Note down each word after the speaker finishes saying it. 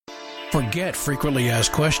Forget frequently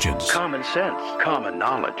asked questions. Common sense, common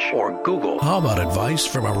knowledge, or Google. How about advice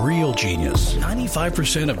from a real genius?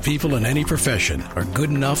 95% of people in any profession are good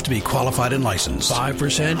enough to be qualified and licensed.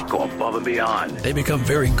 5% go above and beyond. They become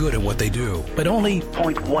very good at what they do, but only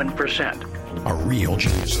 0.1% are real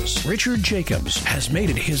geniuses. Richard Jacobs has made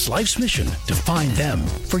it his life's mission to find them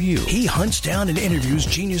for you. He hunts down and interviews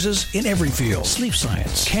geniuses in every field: sleep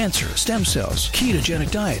science, cancer, stem cells,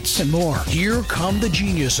 ketogenic diets, and more. Here come the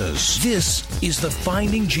geniuses. This is the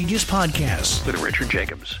Finding Genius Podcast with Richard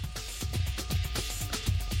Jacobs.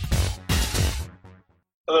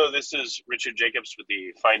 Hello, this is Richard Jacobs with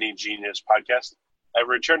the Finding Genius Podcast. I have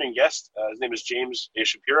a returning guest. His name is James A.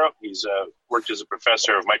 Shapiro. He's worked as a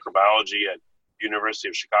professor of microbiology at University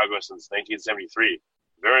of Chicago since 1973.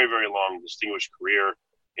 Very, very long, distinguished career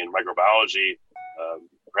in microbiology,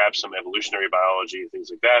 perhaps some evolutionary biology, things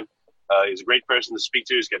like that. He's a great person to speak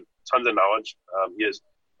to. He's got tons of knowledge. He has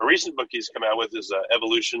a recent book he's come out with is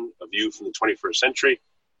Evolution, A View from the 21st Century.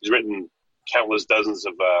 He's written countless dozens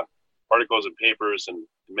of articles and papers and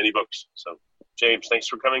many books. So, James, thanks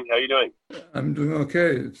for coming. How are you doing? I'm doing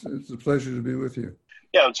okay. It's a pleasure to be with you.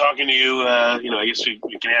 Yeah, I'm talking to you. I guess we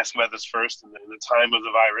can ask about this first. In the time of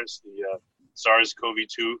the virus, the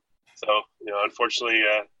SARS-CoV-2. So, unfortunately,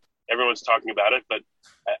 everyone's talking about it. But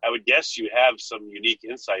I would guess you have some unique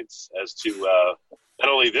insights as to not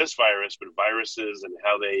only this virus, but viruses and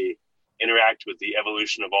how they interact with the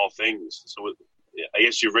evolution of all things. So, I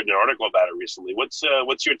guess you've written an article about it recently. What's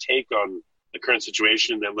your take on the current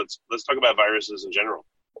situation? And let's talk about viruses in general.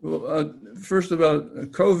 Well, first about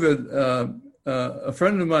COVID, a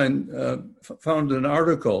friend of mine found an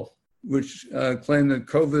article which claimed that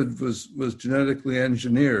COVID was genetically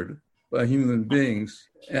engineered by human beings.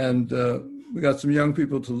 And we got some young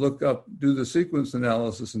people to do the sequence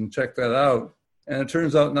analysis and check that out. And it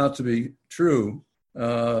turns out not to be true.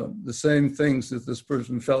 The same things that this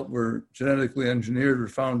person felt were genetically engineered were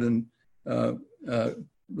found in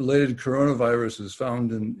related coronaviruses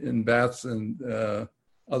found in bats and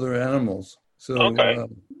other animals. So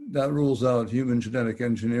that rules out human genetic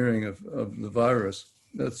engineering of the virus.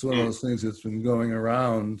 That's one of those things that's been going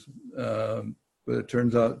around, but it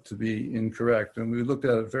turns out to be incorrect. And we looked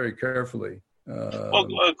at it very carefully. Well,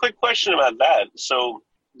 a quick question about that. So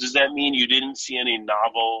does that mean you didn't see any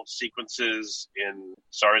novel sequences in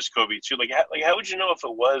SARS-CoV-2? How would you know if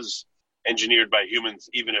it was engineered by humans,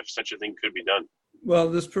 even if such a thing could be done? Well,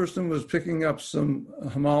 this person was picking up some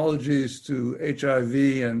homologies to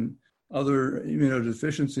HIV and other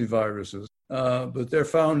immunodeficiency viruses, but they're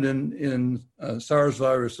found in SARS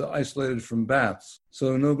virus isolated from bats.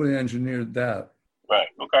 So nobody engineered that. Right,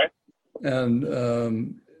 okay.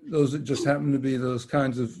 And those just happen to be those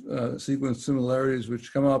kinds of sequence similarities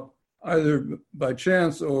which come up either by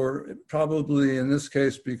chance or probably in this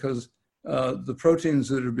case because the proteins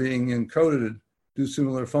that are being encoded do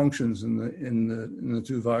similar functions in the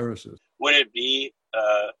two viruses. Would it be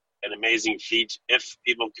an amazing feat if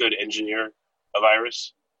people could engineer a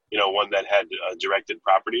virus, one that had directed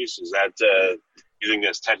properties? Is that, you think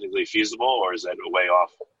that's technically feasible, or is that a way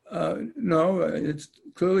off? No, it's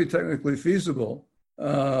clearly technically feasible.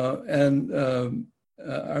 And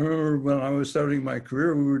I remember when I was starting my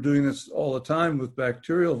career, we were doing this all the time with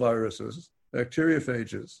bacterial viruses,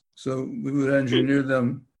 bacteriophages. So we would engineer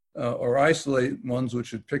them or isolate ones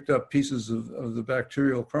which had picked up pieces of the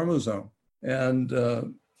bacterial chromosome.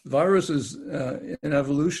 And viruses in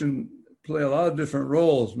evolution play a lot of different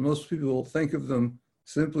roles. Most people think of them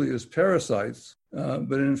simply as parasites,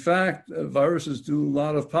 but in fact, viruses do a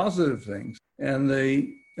lot of positive things, and they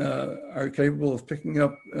are capable of picking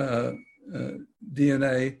up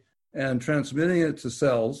DNA and transmitting it to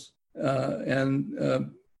cells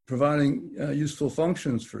and providing useful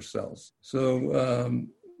functions for cells. So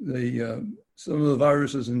some of the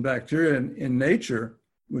viruses in bacteria in nature,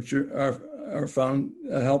 which are found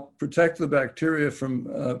help protect the bacteria from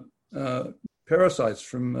parasites,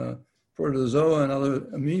 from protozoa and other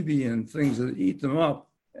amoebae and things that eat them up.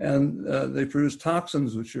 And they produce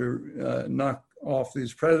toxins which are knock off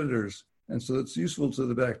these predators. And so it's useful to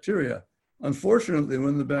the bacteria. Unfortunately,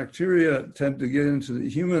 when the bacteria tend to get into the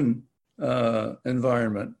human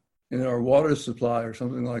environment, in our water supply or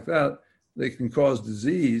something like that, they can cause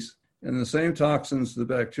disease. And the same toxins the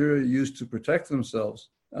bacteria use to protect themselves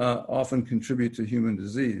often contribute to human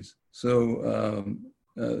disease. So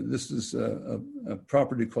this is a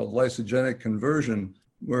property called lysogenic conversion,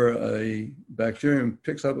 where a bacterium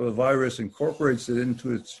picks up a virus, incorporates it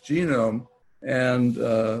into its genome, and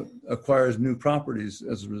acquires new properties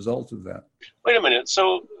as a result of that. Wait a minute.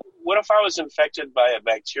 So what if I was infected by a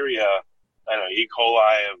bacteria, I don't know, E.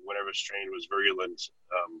 coli of whatever strain was virulent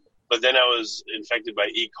but then I was infected by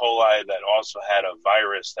E. coli that also had a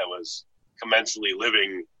virus that was commensally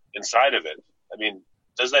living inside of it. I mean,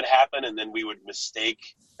 does that happen? And then we would mistake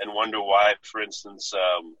and wonder why, for instance,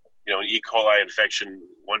 an E. coli infection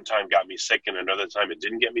one time got me sick and another time it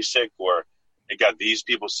didn't get me sick, or it got these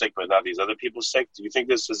people sick but not these other people sick? Do you think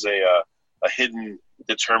this is a hidden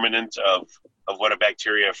determinant of what a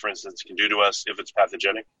bacteria, for instance, can do to us if it's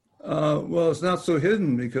pathogenic? Well, it's not so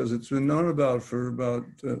hidden because it's been known about for about,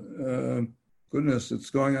 it's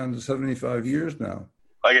going on to 75 years now.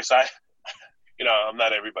 I guess I'm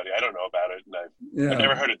not everybody. I don't know about it, and I've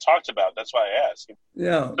never heard it talked about. That's why I asked.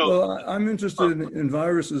 Yeah, well, I'm interested in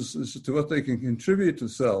viruses as to what they can contribute to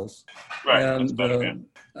cells. Right, and that's better,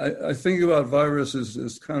 I think about viruses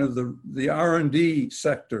as kind of the R&D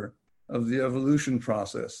sector of the evolution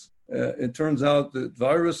process. It turns out that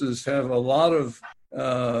viruses have a lot of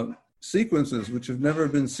sequences which have never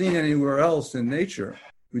been seen anywhere else in nature.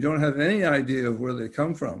 We don't have any idea of where they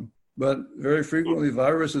come from, but very frequently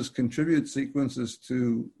viruses contribute sequences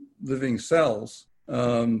to living cells.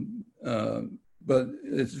 But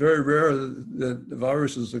it's very rare that the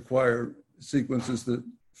viruses acquire sequences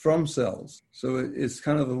from cells. So it's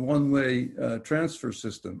kind of a one-way transfer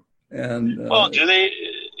system. And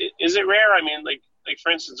is it rare? I mean, like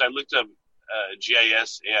for instance, I looked up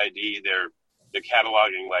GIS AID. They're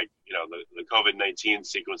cataloging the COVID-19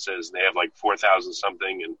 sequences, and they have 4,000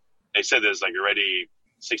 something, and they said there's already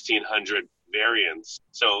 1,600 variants.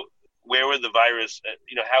 So where would the virus,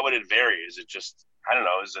 how would it vary? Is it just, I don't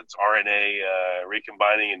know, is it RNA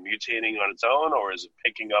recombining and mutating on its own, or is it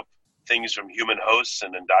picking up things from human hosts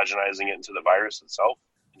and endogenizing it into the virus itself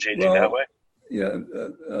and changing that way? Yeah,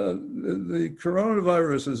 the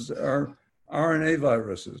coronaviruses are RNA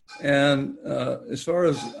viruses. And as far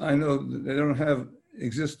as I know, they don't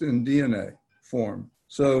exist in DNA form.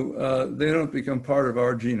 So they don't become part of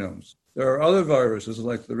our genomes. There are other viruses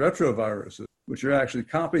like the retroviruses, which are actually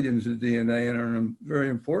copied into DNA and are a very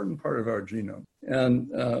important part of our genome.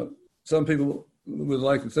 And some people would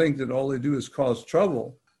like to think that all they do is cause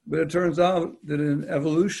trouble. But it turns out that in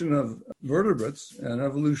evolution of vertebrates and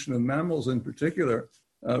evolution of mammals in particular,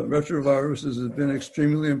 retroviruses have been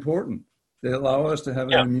extremely important. They allow us to have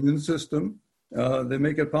an immune system. They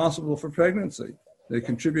make it possible for pregnancy. They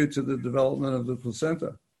contribute to the development of the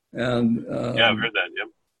placenta. And I've heard that, yeah.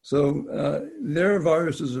 So their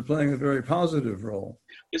viruses are playing a very positive role.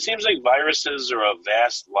 It seems like viruses are a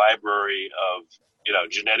vast library of,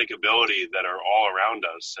 genetic ability that are all around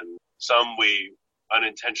us. And some we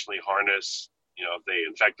unintentionally harness, if they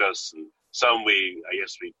infect us, and some we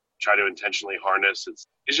try to intentionally harness. It's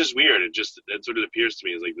just weird. That's what it appears to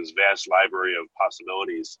me, is this vast library of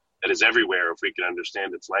possibilities that is everywhere if we can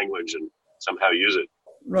understand its language and somehow use it.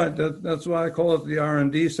 Right. That's why I call it the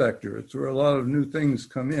R&D sector. It's where a lot of new things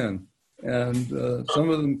come in, and some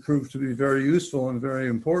of them prove to be very useful and very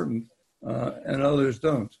important, and others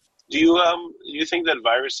don't. Do you think that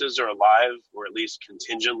viruses are alive, or at least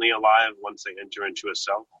contingently alive, once they enter into a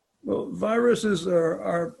cell? Well, viruses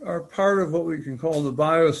are part of what we can call the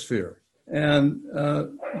biosphere, and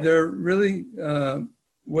they're really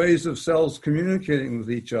ways of cells communicating with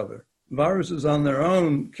each other. Viruses on their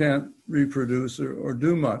own can't reproduce or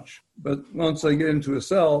do much, but once they get into a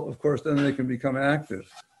cell, of course, then they can become active.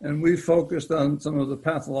 And we focused on some of the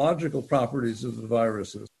pathological properties of the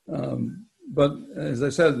viruses. But as I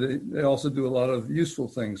said, they also do a lot of useful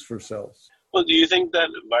things for cells. Well, do you think that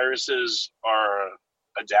viruses are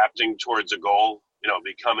adapting towards a goal,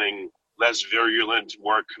 becoming less virulent,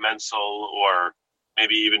 more commensal, or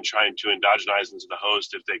maybe even trying to endogenize into the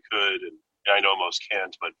host if they could? And I know most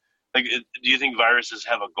can't, but do you think viruses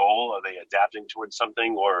have a goal? Are they adapting towards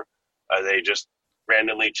something, or are they just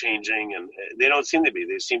randomly changing? And they don't seem to be.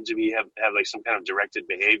 They seem to be have some kind of directed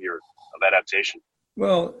behavior of adaptation.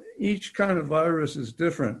 Well, each kind of virus is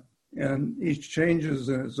different, and each changes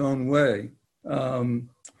in its own way.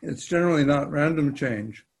 It's generally not random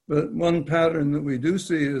change, but one pattern that we do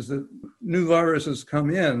see is that new viruses come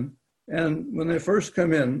in, and when they first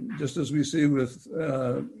come in, just as we see with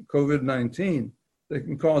COVID-19, they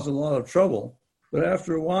can cause a lot of trouble. But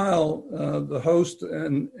after a while, the host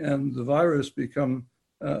and the virus become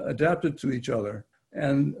adapted to each other.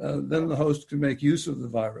 And then the host can make use of the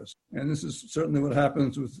virus. And this is certainly what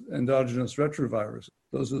happens with endogenous retroviruses.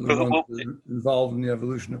 Those are the ones that are involved in the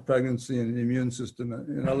evolution of pregnancy and the immune system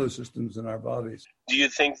and other systems in our bodies. Do you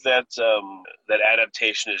think that that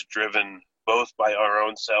adaptation is driven both by our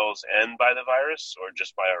own cells and by the virus, or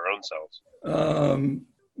just by our own cells?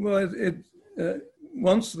 Well,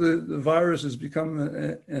 once the virus has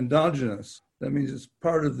become endogenous, that means it's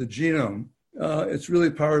part of the genome. It's really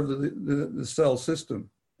part of the cell system.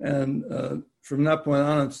 And from that point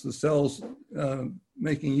on, it's the cells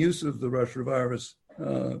making use of the retrovirus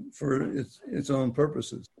for its own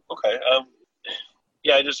purposes. Okay.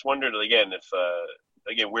 Yeah, I just wondered again if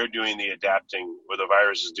we're doing the adapting, or the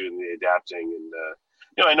virus is doing the adapting,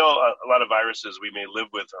 and I know a lot of viruses we may live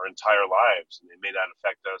with our entire lives, and they may not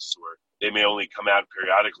affect us, or they may only come out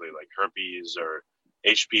periodically, like herpes or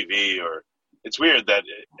HPV. Or it's weird that,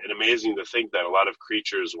 and amazing to think that a lot of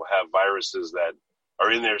creatures will have viruses that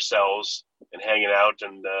are in their cells and hanging out,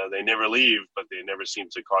 and they never leave, but they never seem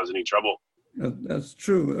to cause any trouble. That's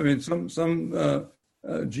true. I mean, some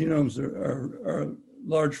genomes are a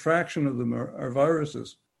large fraction of them are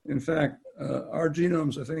viruses. In fact, our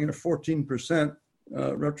genomes, I think, are 14%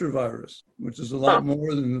 retrovirus, which is a lot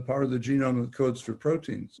more than the part of the genome that codes for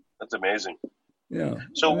proteins. That's amazing. Yeah.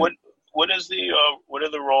 So what is what are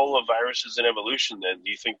the role of viruses in evolution then? Do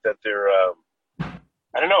you think that they're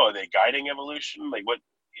I don't know, are they guiding evolution? Like what,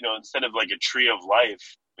 instead of like a tree of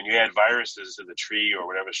life, when you add viruses to the tree or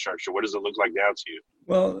whatever structure, what does it look like now to you?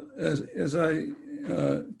 Well, as I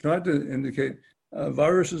tried to indicate,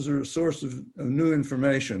 viruses are a source of new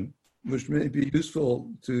information, which may be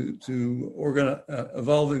useful to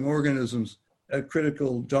evolving organisms at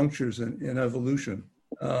critical junctures in evolution.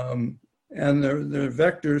 And they're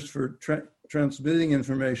vectors for transmitting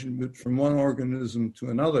information from one organism to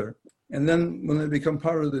another. And then when they become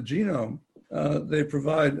part of the genome, they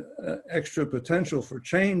provide extra potential for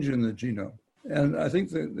change in the genome. And I think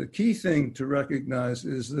the key thing to recognize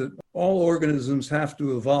is that all organisms have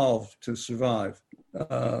to evolve to survive.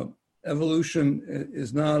 Evolution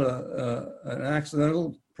is not an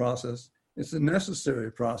accidental process. It's a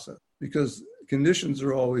necessary process because conditions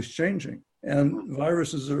are always changing. And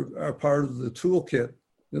viruses are part of the toolkit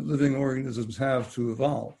that living organisms have to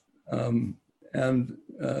evolve. And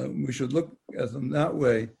we should look at them that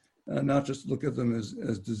way, not just look at them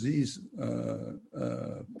as disease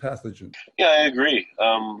pathogens. Yeah, I agree.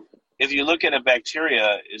 If you look at a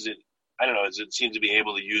bacteria, does it seem to be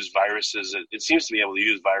able to use viruses? It seems to be able to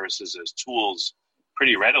use viruses as tools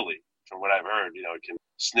pretty readily, from what I've heard. It can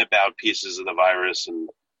snip out pieces of the virus and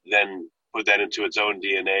then put that into its own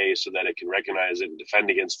DNA so that it can recognize it and defend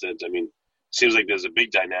against it. I mean, it seems like there's a big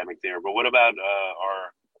dynamic there. But what about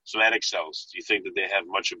our somatic cells? Do you think that they have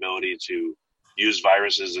much ability to use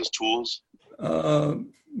viruses as tools?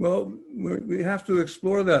 Well, we have to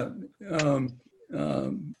explore that.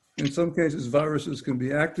 In some cases, viruses can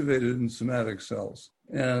be activated in somatic cells,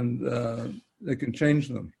 and they can change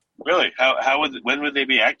them. Really? When would they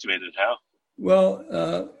be activated? How?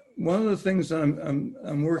 Well, one of the things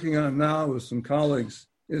I'm working on now with some colleagues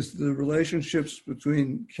is the relationships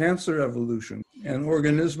between cancer evolution and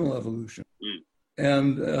organismal evolution.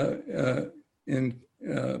 And in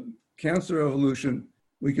cancer evolution,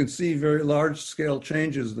 we can see very large-scale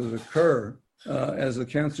changes that occur as the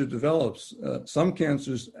cancer develops. Some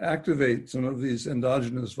cancers activate some of these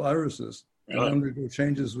endogenous viruses and undergo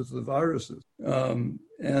changes with the viruses. And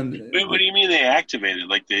what do you mean they activated?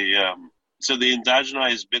 Like so the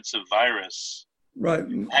endogenized bits of virus. Right.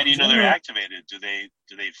 How do you know they're activated? Do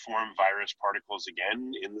they form virus particles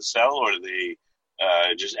again in the cell, or do they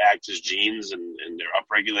just act as genes and they're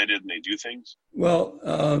upregulated and they do things? Well,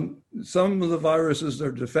 some of the viruses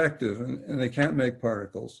are defective and they can't make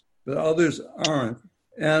particles, but others aren't.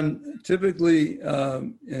 And typically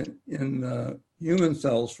in human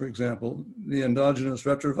cells, for example, the endogenous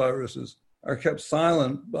retroviruses are kept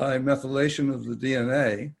silent by methylation of the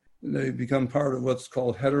DNA. They become part of what's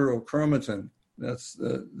called heterochromatin. That's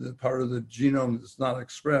the part of the genome that's not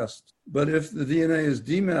expressed. But if the DNA is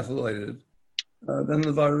demethylated, then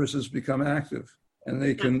the viruses become active. And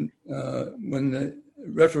they can, when the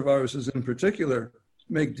retroviruses in particular,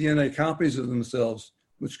 make DNA copies of themselves,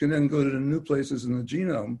 which can then go to new places in the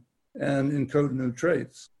genome and encode new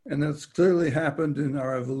traits. And that's clearly happened in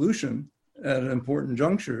our evolution at important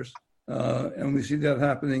junctures. And we see that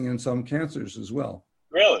happening in some cancers as well.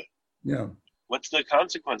 Really? Yeah. What's the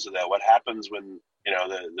consequence of that? What happens when,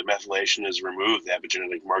 the methylation is removed, the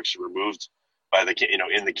epigenetic marks are removed by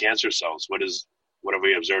in the cancer cells? What have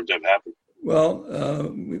we observed to have happened? Well,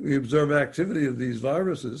 we observe activity of these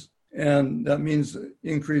viruses, and that means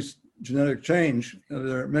increased genetic change.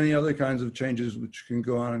 There are many other kinds of changes which can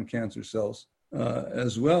go on in cancer cells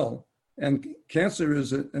as well. And cancer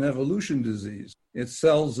is an evolution disease. It's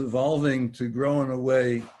cells evolving to grow in a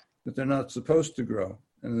way that they're not supposed to grow,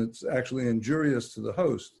 and it's actually injurious to the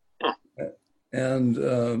host. And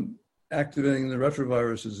activating the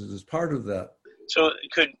retroviruses is part of that. So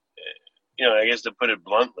it could, I guess to put it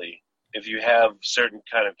bluntly, if you have certain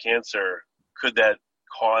kind of cancer, could that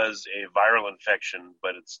cause a viral infection,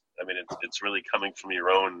 but it's really coming from your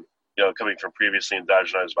own, coming from previously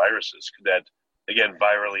endogenized viruses. Could that, again,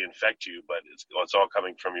 virally infect you, but it's all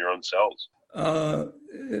coming from your own cells?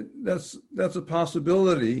 That's a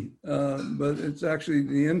possibility, but it's actually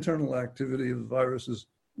the internal activity of the viruses,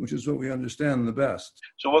 which is what we understand the best.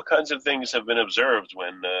 So what kinds of things have been observed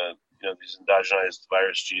when these endogenized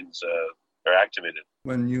virus genes are activated?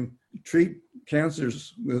 When you treat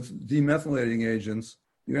cancers with demethylating agents,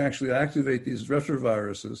 you actually activate these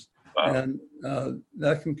retroviruses. Wow. And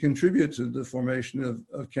that can contribute to the formation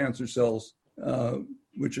of cancer cells,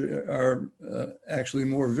 which are actually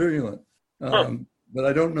more virulent. But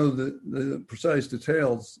I don't know the precise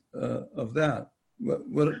details of that.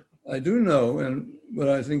 What I do know, and what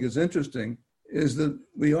I think is interesting, is that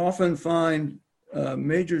we often find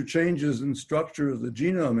major changes in structure of the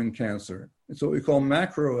genome in cancer. It's what we call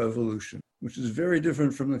macroevolution, which is very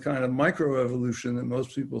different from the kind of microevolution that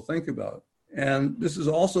most people think about. And this is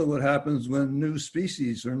also what happens when new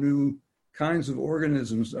species or new kinds of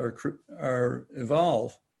organisms are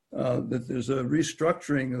evolve, that there's a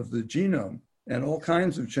restructuring of the genome and all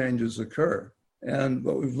kinds of changes occur. And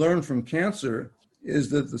what we've learned from cancer is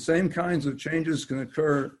that the same kinds of changes can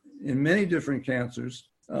occur in many different cancers,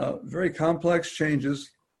 very complex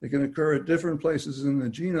changes that can occur at different places in the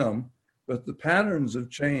genome, but the patterns of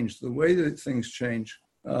change, the way that things change,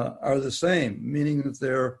 are the same, meaning that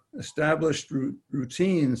they're established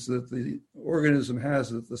routines that the organism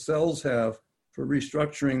has, that the cells have for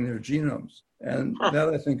restructuring their genomes. And that,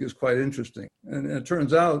 I think, is quite interesting. And it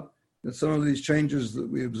turns out that some of these changes that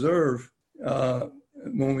we observe,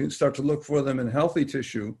 when we start to look for them in healthy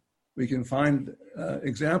tissue, we can find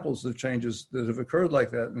examples of changes that have occurred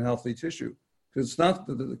like that in healthy tissue. Because it's not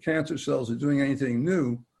that the cancer cells are doing anything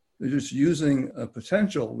new, they're just using a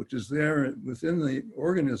potential which is there within the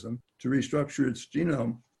organism to restructure its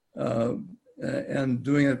genome, and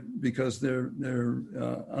doing it because they're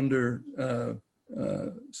under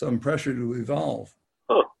some pressure to evolve.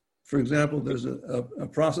 For example, there's a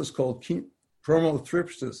process called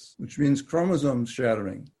chromothripsis, which means chromosome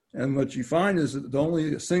shattering. And what you find is that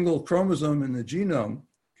only a single chromosome in the genome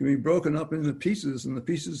can be broken up into pieces, and the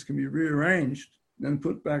pieces can be rearranged and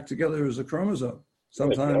put back together as a chromosome.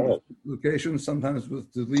 Sometimes with duplication, sometimes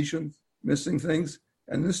with deletion, missing things.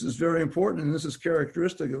 And this is very important, and this is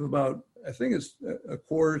characteristic of about, I think it's a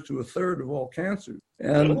quarter to a third of all cancers.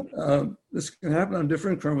 And this can happen on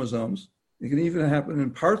different chromosomes. It can even happen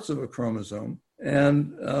in parts of a chromosome.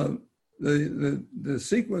 And the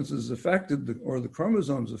sequences affected, or the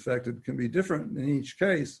chromosomes affected, can be different in each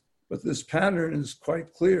case. But this pattern is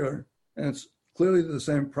quite clear, and it's clearly the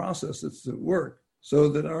same process that's at work. So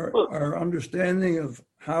that our understanding of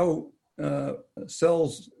how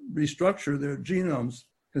cells restructure their genomes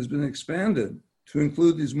has been expanded to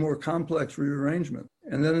include these more complex rearrangements.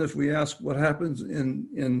 And then if we ask what happens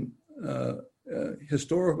in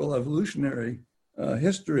historical evolutionary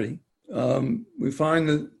history, we find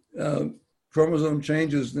that chromosome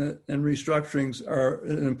changes and restructurings are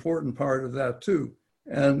an important part of that too.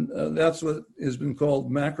 And that's what has been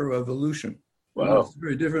called macroevolution. Wow. It's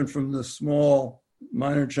very different from the small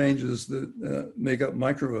minor changes that make up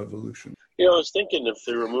microevolution. I was thinking if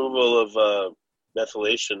the removal of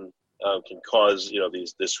methylation can cause,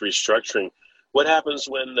 this restructuring, what happens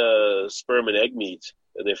when sperm and egg meet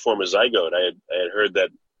and they form a zygote? I had heard that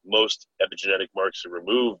most epigenetic marks are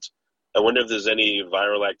removed. I wonder if there's any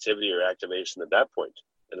viral activity or activation at that point,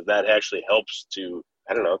 and if that actually helps to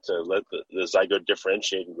let the zygote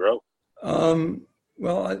differentiate and grow.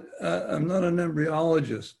 Well, I'm not an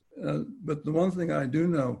embryologist. But the one thing I do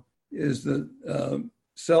know is that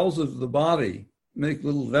cells of the body make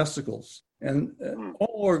little vesicles. And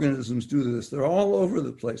all organisms do this. They're all over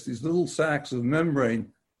the place, these little sacs of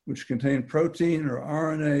membrane which contain protein or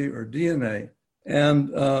RNA or DNA. And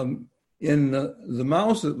in the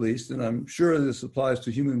mouse, at least, and I'm sure this applies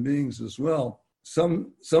to human beings as well,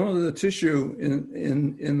 some of the tissue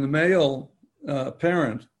in the male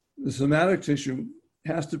parent, the somatic tissue,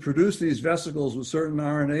 has to produce these vesicles with certain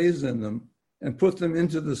RNAs in them and put them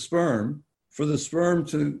into the sperm for the sperm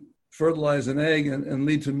to fertilize an egg and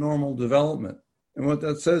lead to normal development. And what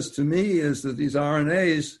that says to me is that these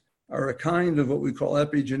RNAs are a kind of what we call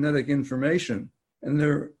epigenetic information, and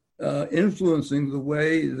they're influencing the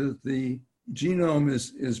way that the genome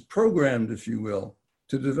is programmed, if you will,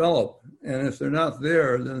 to develop. And if they're not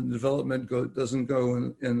there, then development doesn't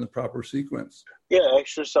go in the proper sequence. Yeah,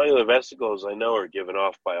 extracellular vesicles, I know, are given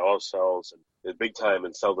off by all cells, and they're big time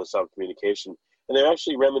in cell-to-cell communication. And they're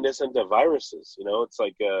actually reminiscent of viruses. It's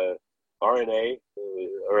like RNA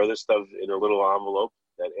or other stuff in a little envelope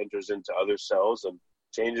that enters into other cells. And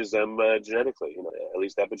changes them genetically, at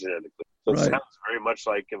least epigenetically. So it Right. sounds very much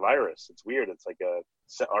like a virus. It's weird. It's like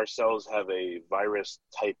our cells have a virus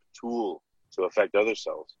type tool to affect other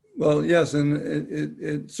cells. Well, yes, and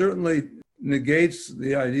it certainly negates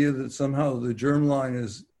the idea that somehow the germline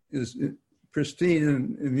is pristine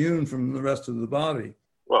and immune from the rest of the body,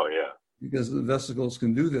 Well, yeah. because the vesicles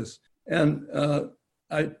can do this. And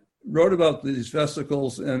I wrote about these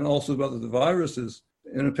vesicles and also about the viruses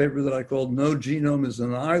in a paper that I called No Genome is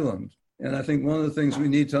an Island. And I think one of the things we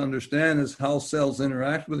need to understand is how cells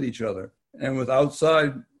interact with each other and with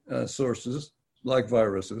outside sources like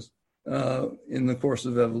viruses in the course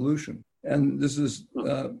of evolution. And this is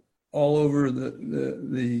all over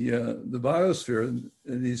the biosphere,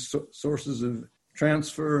 these sources of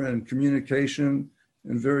transfer and communication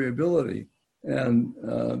and variability. And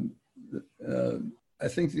I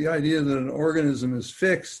think the idea that an organism is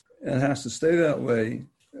fixed and has to stay that way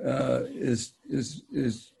is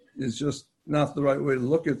just not the right way to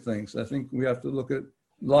look at things. I think we have to look at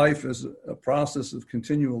life as a process of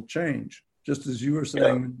continual change. Just as you were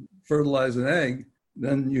saying, fertilize an egg,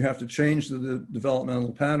 then you have to change the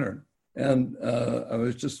developmental pattern. And I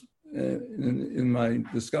was just in my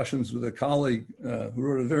discussions with a colleague who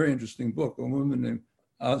wrote a very interesting book, a woman named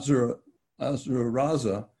Azura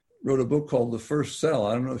Raza, wrote a book called The First Cell.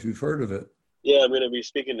 I don't know if you've heard of it. Yeah, I'm going to be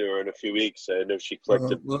speaking to her in a few weeks. I know she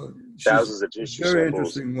collected thousands of tissue samples. Very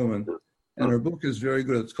interesting woman, and her book is very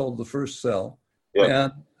good. It's called The First Cell. Yeah.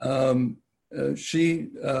 And she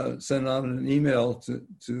sent out an email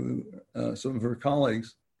to some of her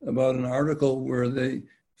colleagues about an article where they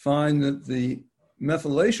find that the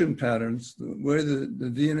methylation patterns, the way the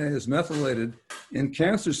DNA is methylated in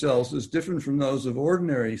cancer cells, is different from those of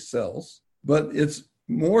ordinary cells, but it's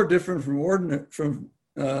more different from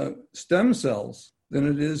stem cells than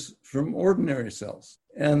it is from ordinary cells.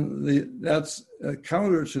 And that's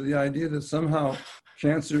counter to the idea that somehow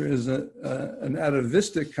cancer is an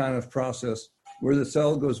atavistic kind of process where the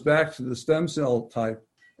cell goes back to the stem cell type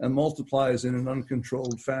and multiplies in an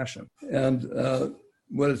uncontrolled fashion. And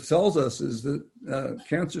what it tells us is that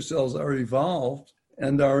cancer cells are evolved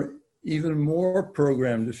and are even more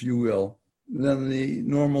programmed, if you will, than the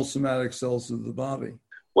normal somatic cells of the body.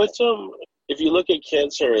 What's if you look at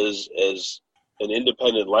cancer as an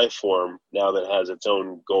independent life form now that has its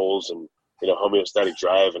own goals and homeostatic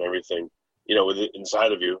drive and everything, with it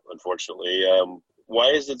inside of you, unfortunately, why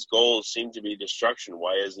is its goals seem to be destruction?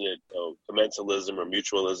 Why isn't it commensalism or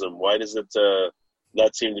mutualism? Why does it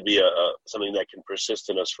not seem to be something that can persist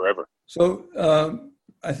in us forever? So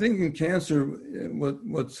I think in cancer,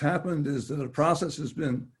 what's happened is that a process has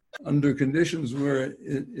been under conditions where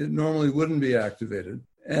it normally wouldn't be activated,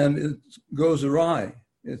 and it goes awry.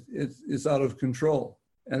 It's out of control,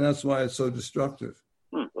 and that's why it's so destructive.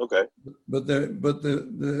 Okay. But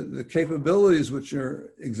the capabilities which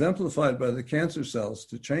are exemplified by the cancer cells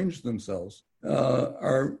to change themselves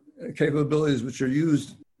are capabilities which are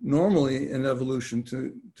used normally in evolution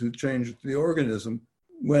to change the organism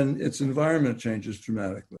when its environment changes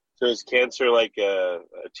dramatically. So is cancer like a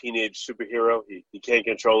teenage superhero? He can't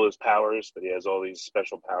control his powers, but he has all these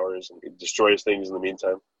special powers and he destroys things in the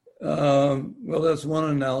meantime? Well, that's one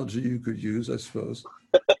analogy you could use, I suppose.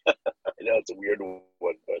 I know it's a weird one,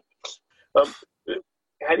 but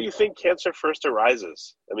how do you think cancer first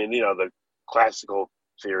arises? I mean, the classical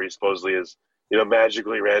theory supposedly is,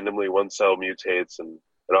 magically, randomly, one cell mutates and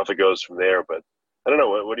off it goes from there. But I don't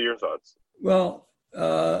know. What are your thoughts? Well,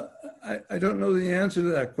 I don't know the answer to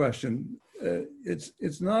that question.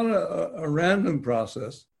 It's not a random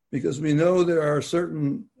process, because we know there are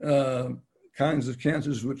certain kinds of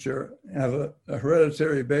cancers which have a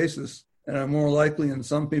hereditary basis and are more likely in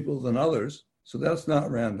some people than others. So that's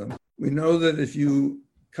not random. We know that if you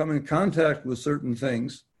come in contact with certain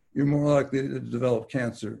things, you're more likely to develop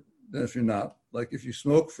cancer than if you're not. Like if you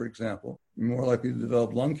smoke, for example, you're more likely to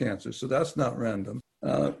develop lung cancer. So that's not random.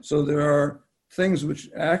 So there are things which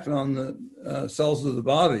act on the cells of the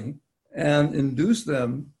body and induce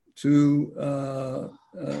them to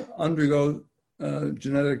undergo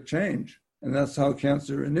genetic change. And that's how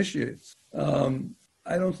cancer initiates.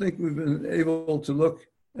 I don't think we've been able to look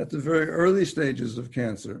at the very early stages of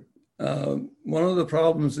cancer. One of the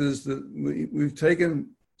problems is that we've taken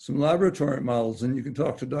some laboratory models, and you can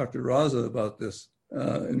talk to Dr. Raza about this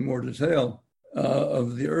in more detail,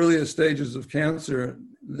 of the earliest stages of cancer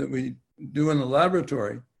that we do in the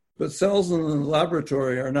laboratory. But cells in the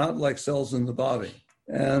laboratory are not like cells in the body.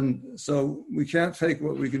 And so we can't take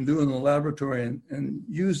what we can do in the laboratory and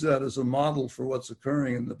use that as a model for what's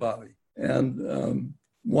occurring in the body. And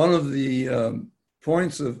one of the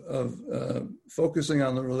points of focusing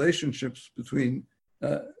on the relationships between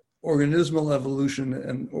organismal evolution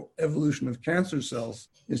and evolution of cancer cells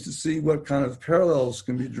is to see what kind of parallels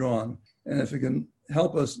can be drawn, and if it can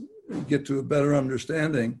help us get to a better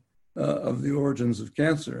understanding of the origins of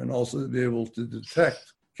cancer, and also to be able to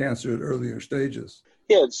detect cancer at earlier stages.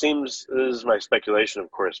 Yeah, it seems, this is my speculation, of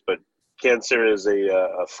course, but cancer is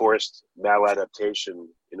a forced maladaptation,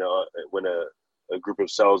 when a group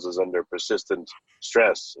of cells is under persistent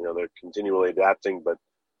stress. They're continually adapting, but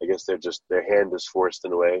I guess their hand is forced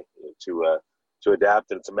in a way to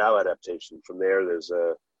adapt, and it's a maladaptation. From there's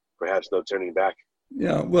perhaps no turning back.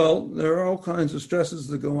 Yeah, well, there are all kinds of stresses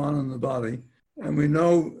that go on in the body, and we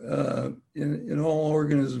know in all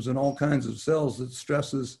organisms and all kinds of cells that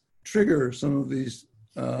stresses trigger some of these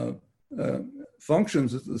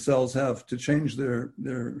functions that the cells have to change their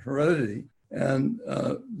heredity, and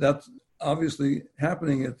that's obviously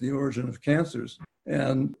happening at the origin of cancers.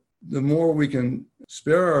 And the more we can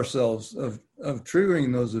spare ourselves of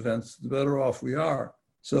triggering those events, the better off we are.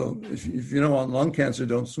 So if on lung cancer,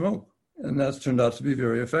 don't smoke. And that's turned out to be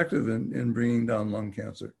very effective in bringing down lung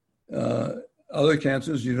cancer. Other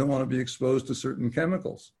cancers, you don't want to be exposed to certain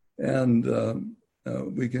chemicals. And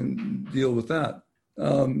we can deal with that.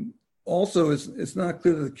 Also, it's not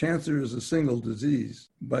clear that cancer is a single disease.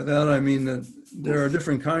 By that, I mean that there are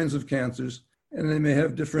different kinds of cancers, and they may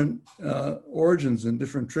have different origins and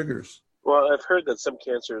different triggers. Well, I've heard that some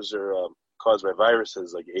cancers are caused by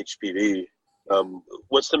viruses like HPV.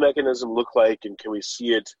 What's the mechanism look like, and can we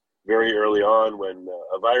see it very early on when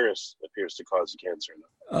a virus appears to cause a cancer?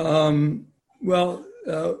 Well,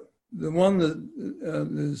 the one that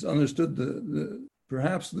is understood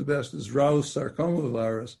perhaps the best is Rous sarcoma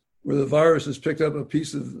virus, where the virus has picked up a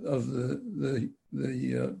piece of the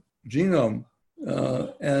genome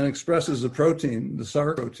and expresses a protein, the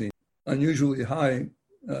SARC protein, unusually high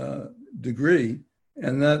degree,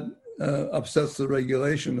 and that upsets the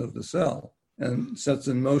regulation of the cell and sets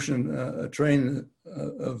in motion a train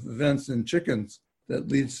of events in chickens that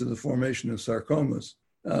leads to the formation of sarcomas.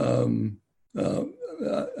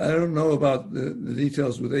 I don't know about the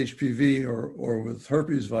details with HPV or with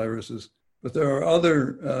herpes viruses, but there are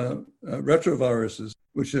other retroviruses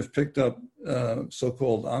which have picked up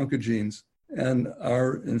so-called oncogenes and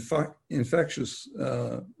are infectious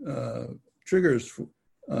triggers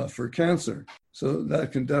for cancer. So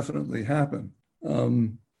that can definitely happen.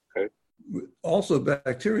 Also,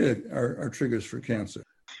 bacteria are triggers for cancer.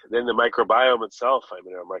 Then the microbiome itself, our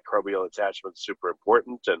microbial attachment is super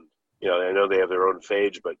important, and I know they have their own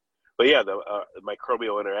phage, but yeah, the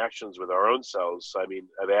microbial interactions with our own cells.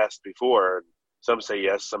 I've asked before, some say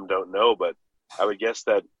yes, some don't know, but I would guess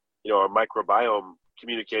that our microbiome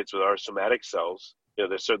communicates with our somatic cells.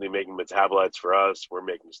 They're certainly making metabolites for us, we're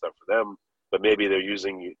making stuff for them, but maybe they're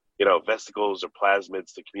using vesicles or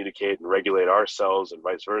plasmids to communicate and regulate our cells and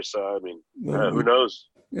vice versa. Who knows?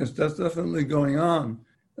 Yes, that's definitely going on.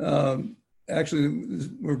 Actually,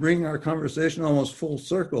 we're bringing our conversation almost full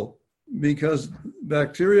circle, because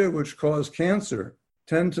bacteria which cause cancer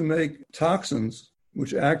tend to make toxins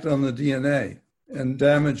which act on the DNA and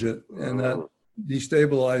damage it, and that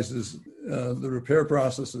destabilizes the repair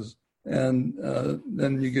processes. And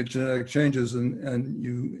then you get genetic changes and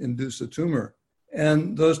you induce a tumor.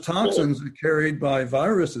 And those toxins are carried by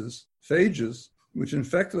viruses, phages, which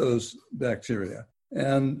infect those bacteria.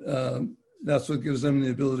 And that's what gives them the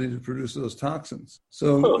ability to produce those toxins.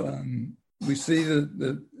 So we see that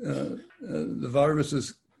the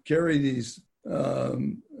viruses carry these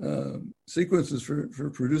sequences for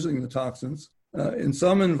producing the toxins. In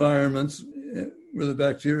some environments where the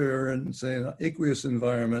bacteria are in, say, an aqueous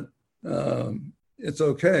environment, it's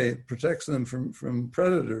okay. It protects them from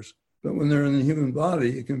predators. But when they're in the human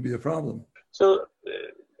body, it can be a problem. So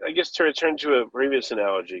I guess to return to a previous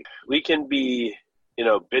analogy, we can be,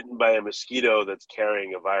 bitten by a mosquito that's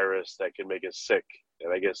carrying a virus that can make us sick.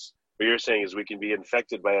 And I guess what you're saying is we can be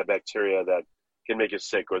infected by a bacteria that can make us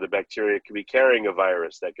sick, or the bacteria could be carrying a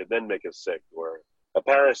virus that could then make us sick, or a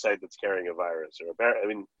parasite that's carrying a virus.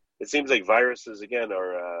 It seems like viruses, again,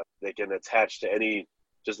 are they can attach to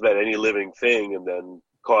just about any living thing and then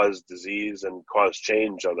cause disease and cause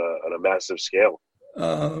change on a massive scale.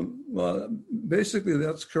 Well, basically,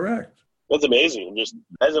 that's correct. That's amazing. Just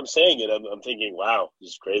as I'm saying it, I'm thinking, wow,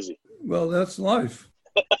 this is crazy. Well, that's life.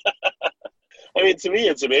 To me,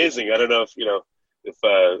 it's amazing. I don't know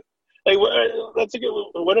that's a good.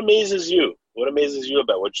 What amazes you? What amazes you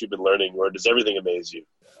about what you've been learning, or does everything amaze you?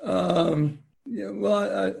 Yeah, well,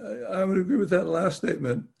 I would agree with that last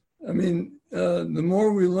statement. The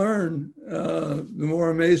more we learn, the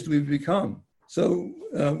more amazed we become. So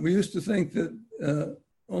we used to think that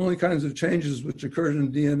only kinds of changes which occurred in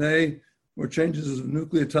DNA or changes of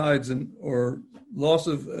nucleotides or loss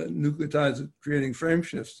of nucleotides creating frame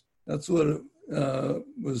shifts. That's what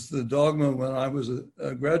was the dogma when I was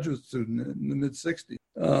a graduate student in the mid-'60s.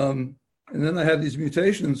 And then I had these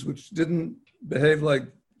mutations which didn't behave like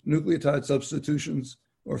nucleotide substitutions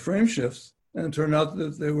or frame shifts, and it turned out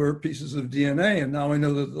that they were pieces of DNA. And now I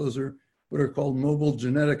know that those are what are called mobile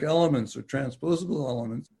genetic elements or transposable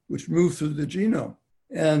elements, which move through the genome.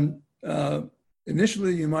 And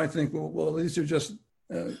initially you might think, well, these are just,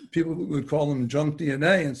 people would call them junk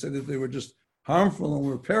DNA and say that they were just harmful and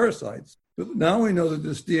were parasites. But now we know that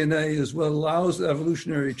this DNA is what allows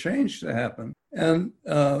evolutionary change to happen. And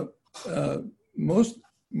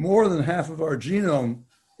more than half of our genome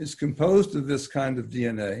is composed of this kind of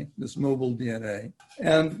DNA, this mobile DNA.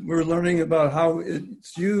 And we're learning about how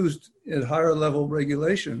it's used at higher level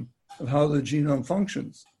regulation of how the genome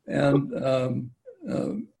functions. And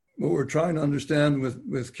what we're trying to understand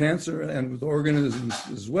with cancer and with organisms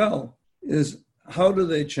as well is how do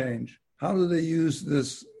they change? How do they use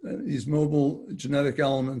these mobile genetic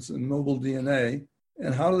elements and mobile DNA?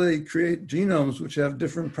 And how do they create genomes which have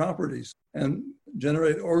different properties and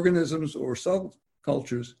generate organisms or cell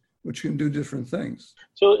cultures which can do different things?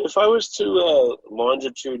 So if I was to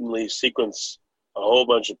longitudinally sequence a whole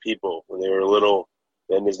bunch of people when they were little,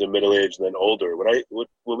 then as they're middle-aged, and then older, would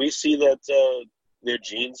we see that their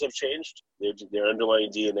genes have changed? Their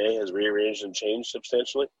underlying DNA has rearranged and changed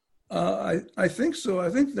substantially? I think so. I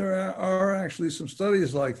think there are actually some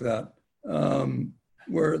studies like that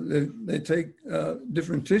where they take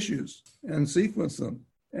different tissues and sequence them,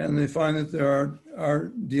 and they find that there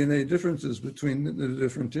are DNA differences between the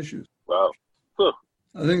different tissues. Wow. Huh.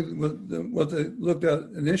 I think what they looked at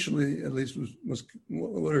initially, at least, was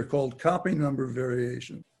what are called copy number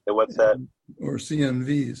variation. And what's that? Or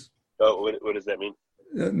CNVs. Oh, what does that mean?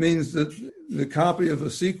 That means that the copy of a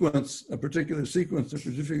sequence, a particular sequence, a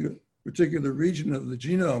particular region of the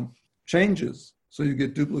genome changes. So you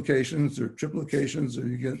get duplications or triplications, or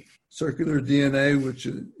you get circular DNA, which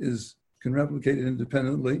can replicate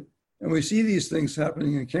independently. And we see these things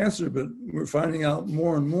happening in cancer, but we're finding out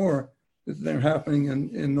more and more that they're happening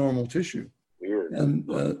in normal tissue. Weird.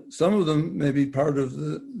 And some of them may be part of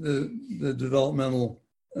the developmental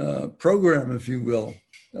program, if you will,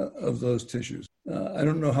 of those tissues. I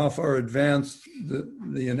don't know how far advanced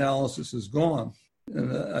the analysis has gone.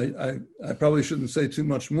 And I probably shouldn't say too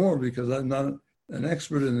much more because I'm not an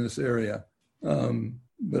expert in this area.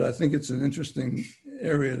 But I think it's an interesting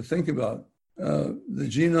area to think about. The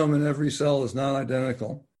genome in every cell is not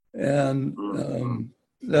identical. And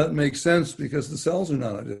that makes sense because the cells are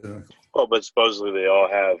not identical. Well, but supposedly they all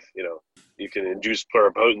have, you can induce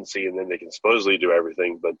pluripotency and then they can supposedly do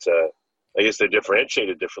everything. But I guess they're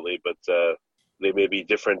differentiated differently, but they may be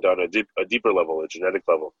different on a deeper level, a genetic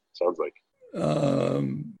level, sounds like.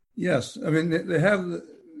 Yes. I mean, they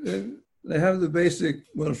have the basic,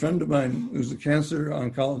 what a friend of mine who's a cancer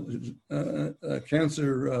oncologist,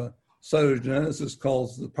 cancer cytogeneticist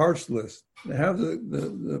calls the parts list. They have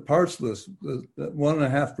the parts list, that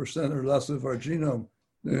 1.5% or less of our genome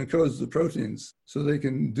that encodes the proteins, so they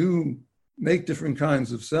can make different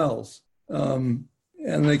kinds of cells, and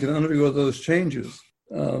they can undergo those changes.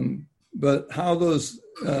 But how those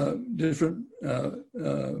different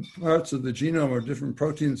parts of the genome or different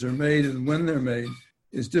proteins are made and when they're made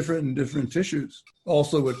is different in different tissues.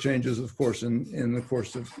 Also what changes, of course, in the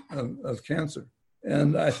course of cancer.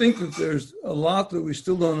 And I think that there's a lot that we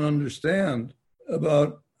still don't understand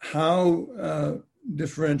about how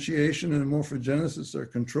differentiation and morphogenesis are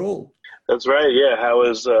controlled. That's right, yeah.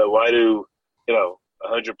 Why do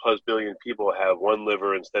 100 plus billion people have one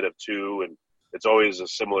liver instead of two, and it's always a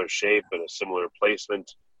similar shape and a similar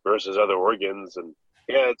placement versus other organs? And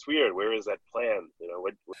yeah, it's weird. Where is that plan?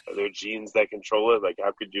 What are there genes that control it? Like,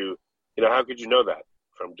 how could you know that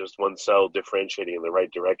from just one cell differentiating in the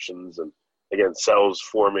right directions? And again, cells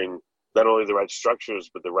forming not only the right structures,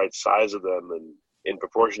 but the right size of them and in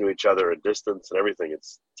proportion to each other at distance and everything.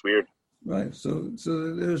 It's weird. Right. So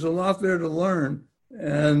there's a lot there to learn.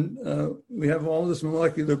 And we have all this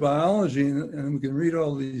molecular biology and we can read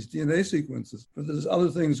all these DNA sequences, but there's other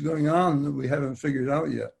things going on that we haven't figured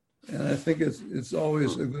out yet. And I think it's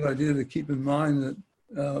always a good idea to keep in mind that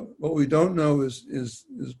what we don't know is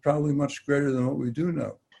probably much greater than what we do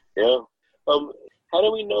know. Yeah. How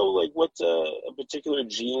do we know what a particular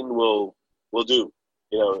gene will do?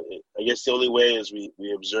 I guess the only way is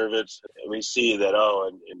we observe it and we see that,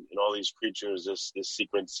 in all these creatures, this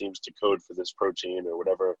sequence seems to code for this protein or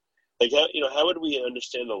whatever. How would we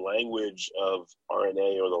understand the language of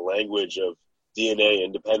RNA or the language of DNA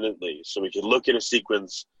independently? So we could look at a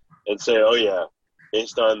sequence and say, oh yeah,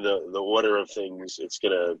 based on the order of things, it's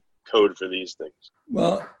going to code for these things?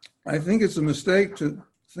 Well, I think it's a mistake to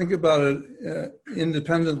think about it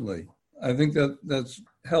independently. I think that's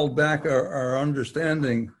held back our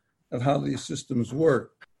understanding of how these systems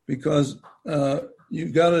work, because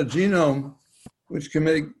you've got a genome which can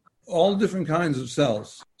make all different kinds of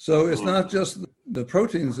cells. So it's not just the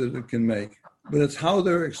proteins that it can make, but it's how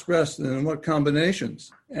they're expressed and in what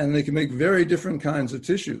combinations. And they can make very different kinds of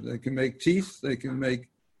tissue. They can make teeth, they can make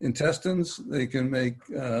intestines, they can make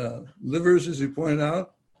livers, as you pointed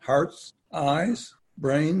out, hearts, eyes,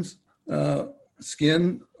 brains,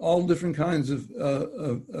 skin, all different kinds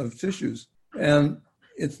of tissues. And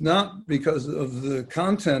it's not because of the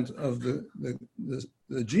content of the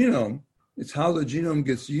genome, it's how the genome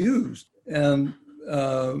gets used. And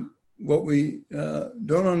what we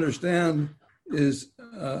don't understand is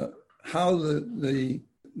how the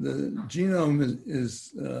genome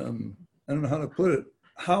is I don't know how to put it,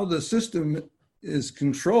 how the system is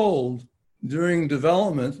controlled during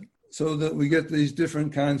development so that we get these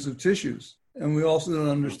different kinds of tissues. And we also don't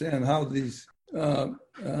understand how these how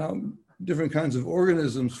different kinds of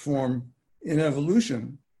organisms form in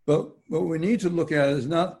evolution. But what we need to look at is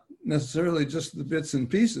not necessarily just the bits and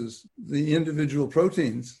pieces, the individual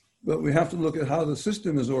proteins, but we have to look at how the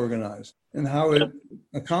system is organized and how it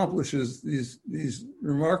accomplishes these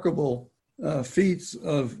remarkable feats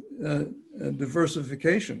of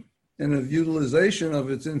diversification and of utilization of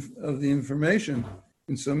the information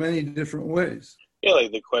in so many different ways. Yeah,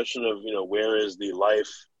 like the question of, where is the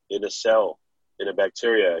life in a cell, in a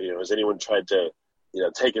bacteria? Has anyone tried to,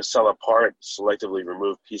 take a cell apart, selectively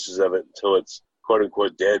remove pieces of it until it's quote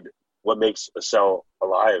unquote dead? What makes a cell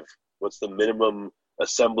alive? What's the minimum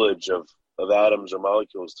assemblage of atoms or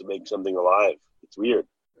molecules to make something alive? It's weird.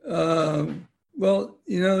 Well,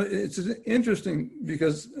 it's interesting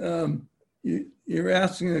because you're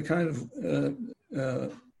asking a kind of a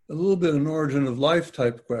little bit an origin of life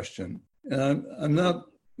type question. And I'm not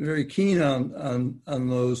very keen on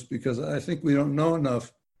those because I think we don't know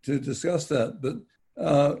enough to discuss that.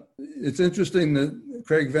 But it's interesting that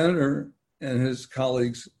Craig Venter and his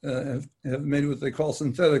colleagues have made what they call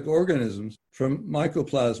synthetic organisms from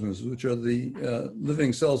mycoplasmas, which are the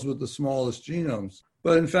living cells with the smallest genomes.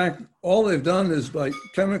 But in fact, all they've done is by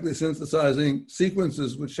chemically synthesizing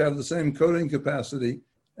sequences which have the same coding capacity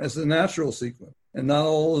as the natural sequence. And not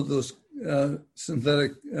all of those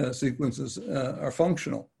synthetic sequences are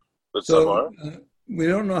functional. But some are. We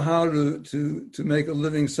don't know how to make a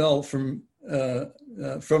living cell from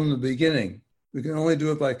the beginning. We can only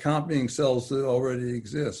do it by copying cells that already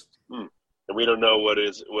exist. And we don't know what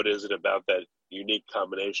is it about that unique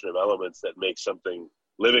combination of elements that makes something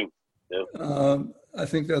living. Yeah. I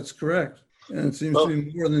think that's correct. And it seems to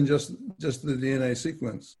be more than just the DNA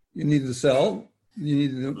sequence. You need the cell, you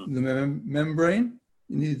need the membrane,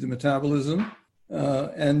 you need the metabolism,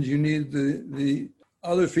 and you need the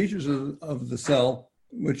other features of the cell,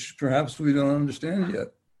 which perhaps we don't understand yet.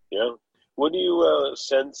 Yeah. What do you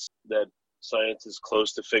sense that science is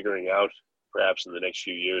close to figuring out, perhaps in the next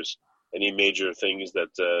few years? Any major things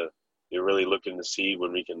that you're really looking to see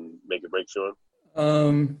when we can make a breakthrough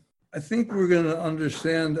on? I think we're going to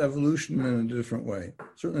understand evolution in a different way.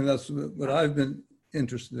 Certainly that's what I've been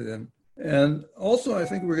interested in. And also I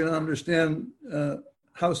think we're going to understand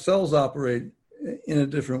how cells operate in a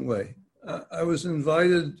different way. I was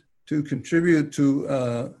invited to contribute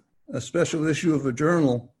to a special issue of a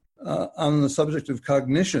journal on the subject of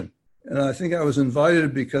cognition. And I think I was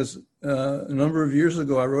invited because a number of years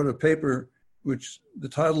ago I wrote a paper which the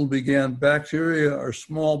title began, "Bacteria are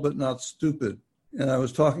small but not stupid." And I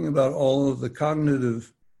was talking about all of the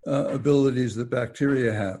cognitive abilities that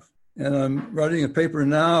bacteria have. And I'm writing a paper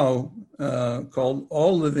now called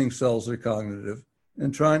 "All Living Cells Are Cognitive,"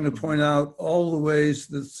 and trying to point out all the ways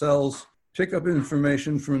that cells pick up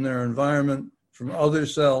information from their environment, from other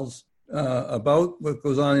cells, about what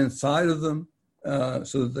goes on inside of them,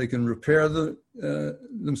 so that they can repair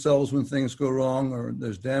themselves when things go wrong or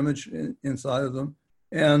there's damage inside of them.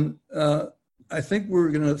 And I think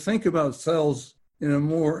we're going to think about cells in a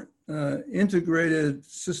more integrated,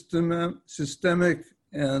 systemic,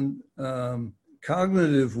 and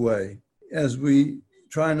cognitive way as we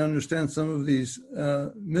try and understand some of these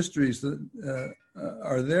mysteries that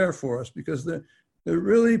are there for us, because they're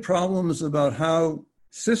really problems about how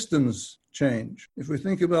systems change. If we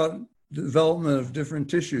think about development of different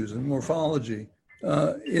tissues and morphology,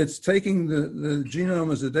 it's taking the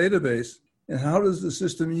genome as a database, and how does the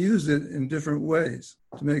system use it in different ways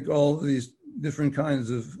to make all of these different kinds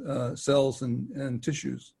of cells and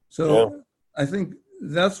tissues. So I think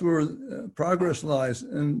that's where progress lies.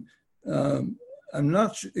 And I'm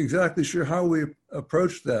not exactly sure how we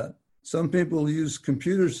approach that. Some people use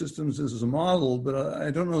computer systems as a model, but I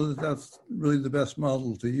don't know that that's really the best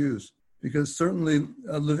model to use, because certainly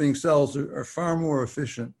living cells are far more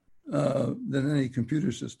efficient than any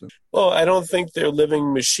computer system. Well, I don't think they're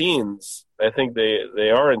living machines. I think they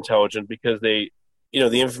are intelligent because the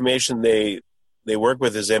information they work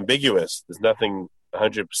with is ambiguous. There's nothing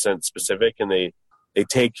 100% specific, and they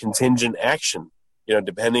take contingent action,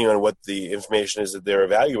 depending on what the information is that they're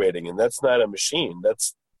evaluating. And that's not a machine.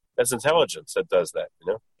 That's intelligence that does that,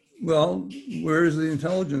 Well, where is the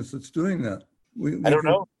intelligence that's doing that? I don't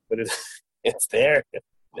know, but it's there.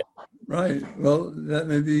 Right. Well, that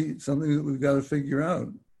may be something that we've got to figure out.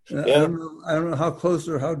 Yeah. I don't know how close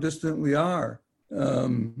or how distant we are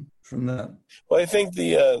from that. Well, I think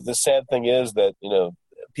the sad thing is that,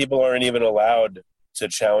 people aren't even allowed to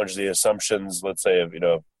challenge the assumptions, let's say, of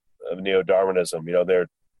neo-Darwinism.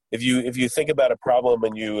 If you think about a problem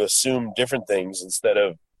and you assume different things instead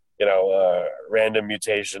of, random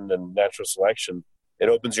mutation and natural selection, it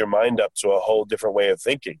opens your mind up to a whole different way of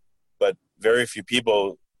thinking. But very few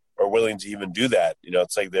people are willing to even do that.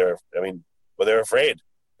 It's like they're afraid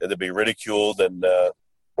that they'll be ridiculed, and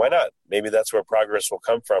why not? Maybe that's where progress will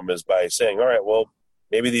come from, is by saying, all right, well,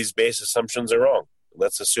 maybe these base assumptions are wrong.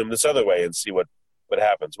 Let's assume this other way and see what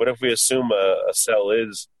happens. What if we assume a cell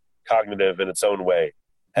is cognitive in its own way?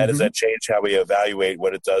 How does that change how we evaluate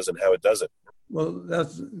what it does and how it does it? Well,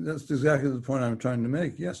 that's exactly the point I'm trying to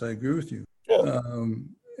make. Yes, I agree with you. Yeah.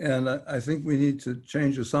 And I think we need to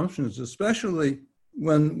change assumptions, especially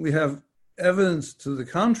when we have evidence to the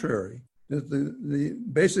contrary, that the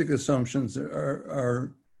basic assumptions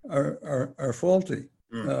are faulty.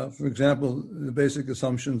 For example, the basic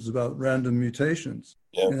assumptions about random mutations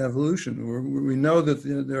in evolution, where we know that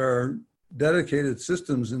there are dedicated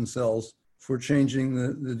systems in cells for changing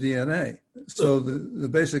the DNA. So the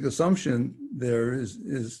basic assumption there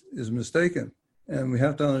is mistaken. And we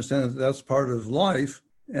have to understand that that's part of life.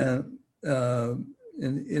 And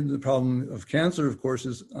in the problem of cancer, of course,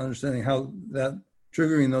 is understanding how that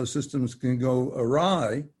triggering those systems can go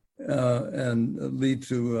awry and lead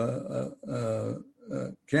to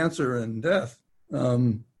cancer and death.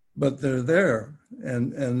 But they're there,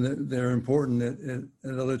 and they're important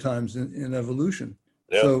at other times in evolution.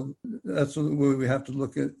 Yeah. So that's where we have to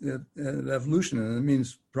look at evolution, and it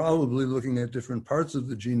means probably looking at different parts of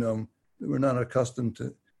the genome that we're not accustomed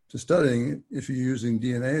to studying if you're using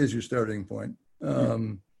DNA as your starting point.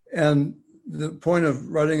 And the point of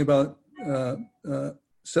writing about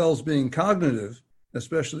cells being cognitive,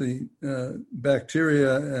 especially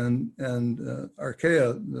bacteria and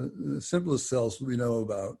archaea, the simplest cells we know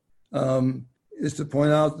about, is to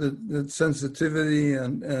point out that sensitivity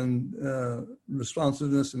and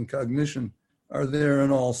responsiveness and cognition are there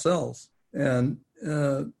in all cells. And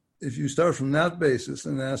if you start from that basis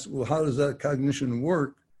and ask, well, how does that cognition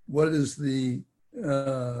work? What is the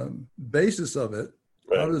basis of it?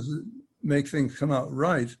 Right. How does it make things come out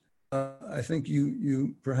right? I think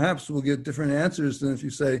you perhaps will get different answers than if you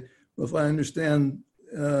say, well, if I understand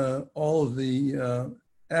all of the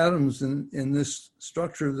atoms in this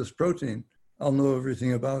structure of this protein, I'll know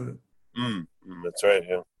everything about it. That's right.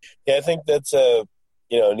 Yeah, I think that's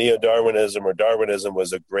neo-Darwinism or Darwinism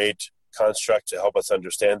was a great construct to help us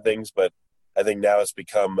understand things, but I think now it's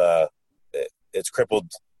become it's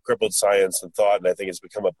crippled science and thought, and I think it's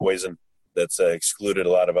become a poison that's excluded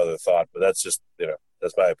a lot of other thought. But that's just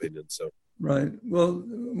that's my opinion. So right. Well,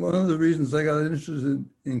 one of the reasons I got interested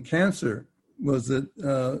in cancer was that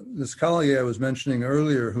this colleague I was mentioning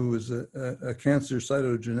earlier, who was a cancer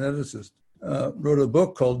cytogeneticist, wrote a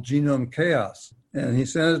book called Genome Chaos, and he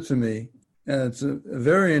sent it to me. And it's a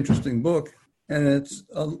very interesting book, and it's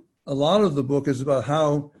a lot of the book is about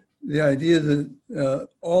how the idea that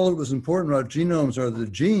all that was important about genomes are the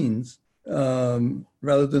genes,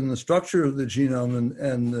 rather than the structure of the genome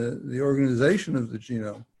and the organization of the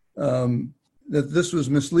genome, that this was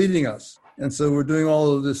misleading us. And so we're doing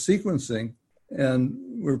all of this sequencing, and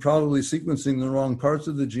we're probably sequencing the wrong parts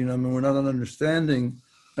of the genome, and we're not understanding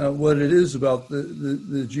what it is about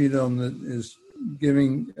the genome that is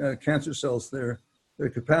giving cancer cells their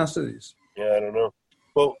capacities. Yeah, I don't know.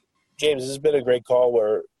 Well, James, this has been a great call.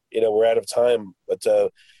 We're out of time, but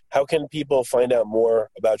how can people find out more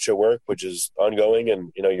about your work, which is ongoing,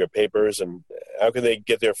 and your papers, and how can they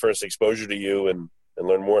get their first exposure to you and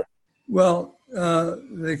learn more? Well,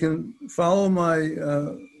 they can follow my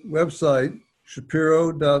website,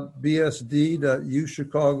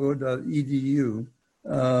 shapiro.bsd.uchicago.edu,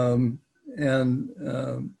 and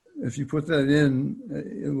if you put that in,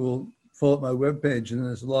 it will pull up my webpage, and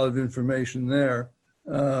there's a lot of information there.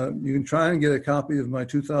 You can try and get a copy of my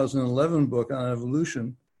 2011 book on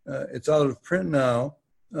evolution. It's out of print now,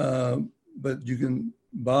 but you can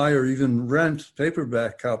buy or even rent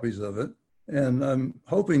paperback copies of it. And I'm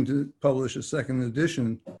hoping to publish a second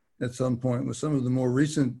edition at some point with some of the more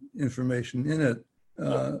recent information in it,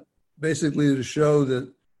 basically to show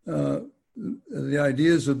that the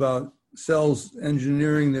ideas about cells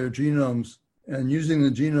engineering their genomes and using the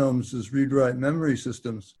genomes as read-write memory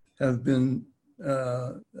systems have been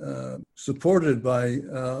supported by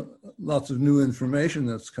lots of new information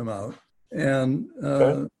that's come out. And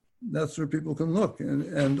that's where people can look.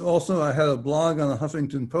 And also I had a blog on the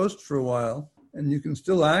Huffington Post for a while, and you can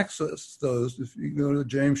still access those if you go to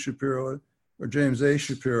James Shapiro or James A.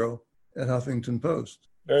 Shapiro at Huffington Post.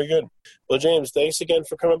 Very good. Well, James, thanks again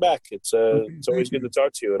for coming back. It's always good to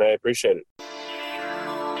talk to you, and I appreciate it.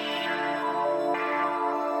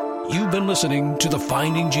 You've been listening to the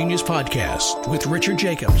Finding Genius podcast with Richard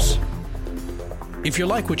Jacobs. If you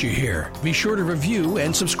like what you hear, be sure to review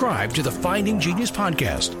and subscribe to the Finding Genius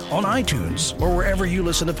podcast on iTunes or wherever you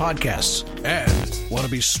listen to podcasts. And want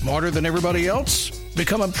to be smarter than everybody else?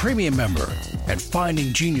 Become a premium member at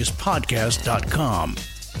findinggeniuspodcast.com.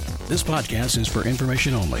 This podcast is for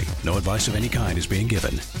information only. No advice of any kind is being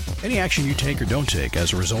given. Any action you take or don't take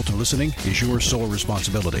as a result of listening is your sole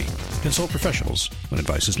responsibility. Consult professionals when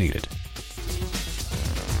advice is needed.